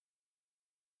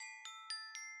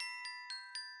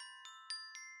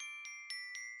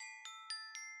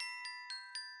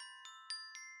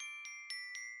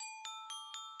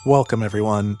Welcome,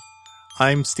 everyone.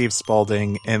 I'm Steve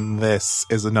Spalding, and this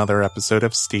is another episode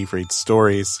of Steve Reads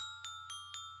Stories.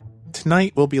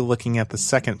 Tonight, we'll be looking at the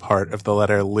second part of the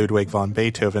letter Ludwig von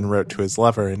Beethoven wrote to his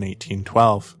lover in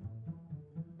 1812.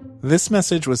 This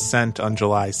message was sent on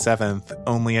July 7th,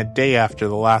 only a day after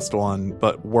the last one,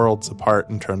 but worlds apart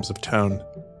in terms of tone.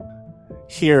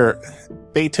 Here,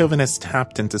 Beethoven has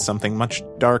tapped into something much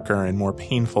darker and more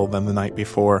painful than the night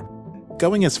before,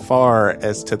 going as far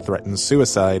as to threaten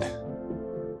suicide.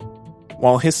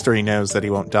 While history knows that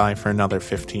he won't die for another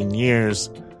 15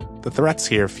 years, the threats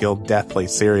here feel deathly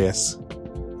serious,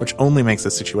 which only makes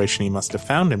the situation he must have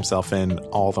found himself in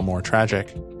all the more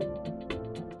tragic.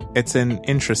 It's an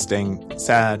interesting,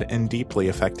 sad, and deeply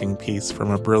affecting piece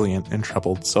from a brilliant and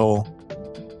troubled soul.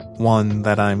 One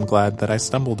that I'm glad that I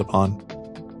stumbled upon.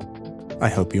 I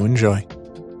hope you enjoy.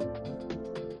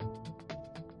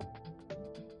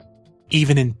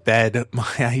 Even in bed,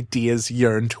 my ideas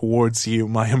yearn towards you,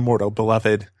 my immortal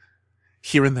beloved.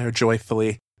 Here and there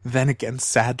joyfully, then again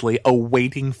sadly,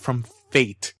 awaiting from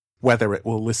fate whether it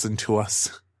will listen to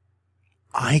us.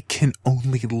 I can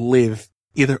only live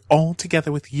either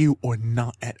altogether with you or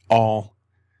not at all.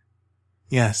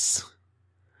 Yes,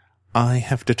 I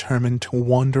have determined to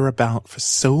wander about for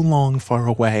so long far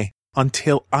away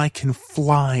until I can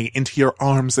fly into your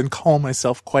arms and call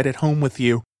myself quite at home with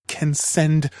you, can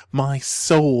send my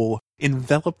soul,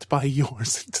 enveloped by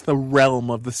yours, into the realm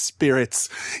of the spirits.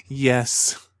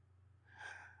 Yes,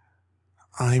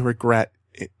 I regret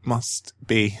it must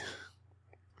be.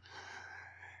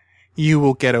 You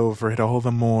will get over it all the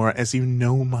more as you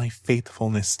know my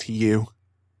faithfulness to you.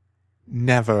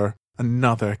 Never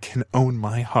another can own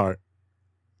my heart.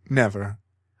 Never.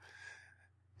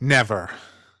 Never.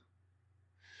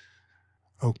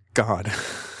 Oh God,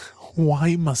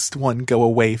 why must one go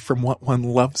away from what one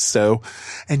loves so?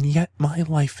 And yet my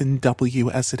life in W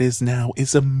as it is now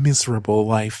is a miserable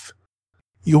life.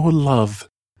 Your love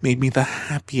made me the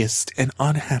happiest and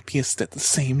unhappiest at the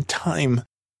same time.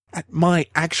 At my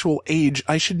actual age,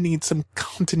 I should need some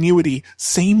continuity,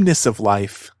 sameness of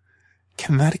life.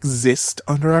 Can that exist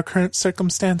under our current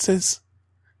circumstances?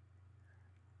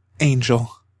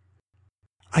 Angel,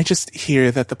 I just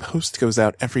hear that the post goes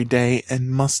out every day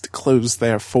and must close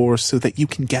therefore so that you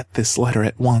can get this letter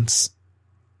at once.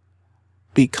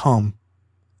 Be calm.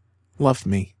 Love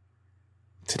me.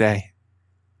 Today.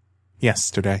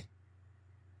 Yesterday.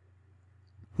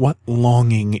 What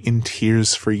longing in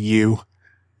tears for you.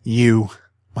 You,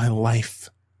 my life,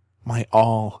 my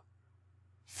all.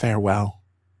 Farewell.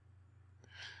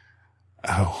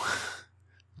 Oh,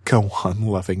 go on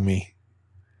loving me.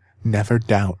 Never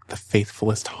doubt the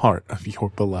faithfulest heart of your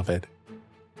beloved.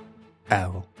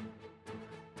 L.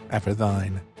 Ever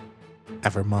thine,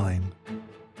 ever mine,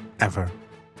 ever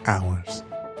ours.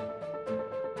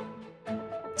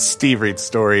 Steve Reads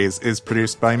Stories is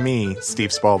produced by me,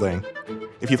 Steve Spalding.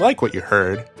 If you like what you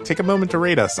heard, take a moment to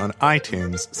rate us on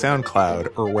iTunes,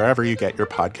 SoundCloud, or wherever you get your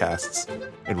podcasts.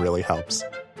 It really helps.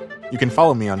 You can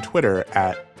follow me on Twitter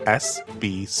at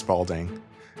SBSpalding.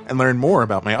 And learn more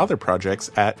about my other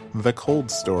projects at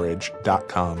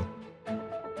thecoldstorage.com.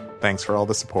 Thanks for all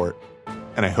the support,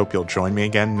 and I hope you'll join me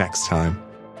again next time.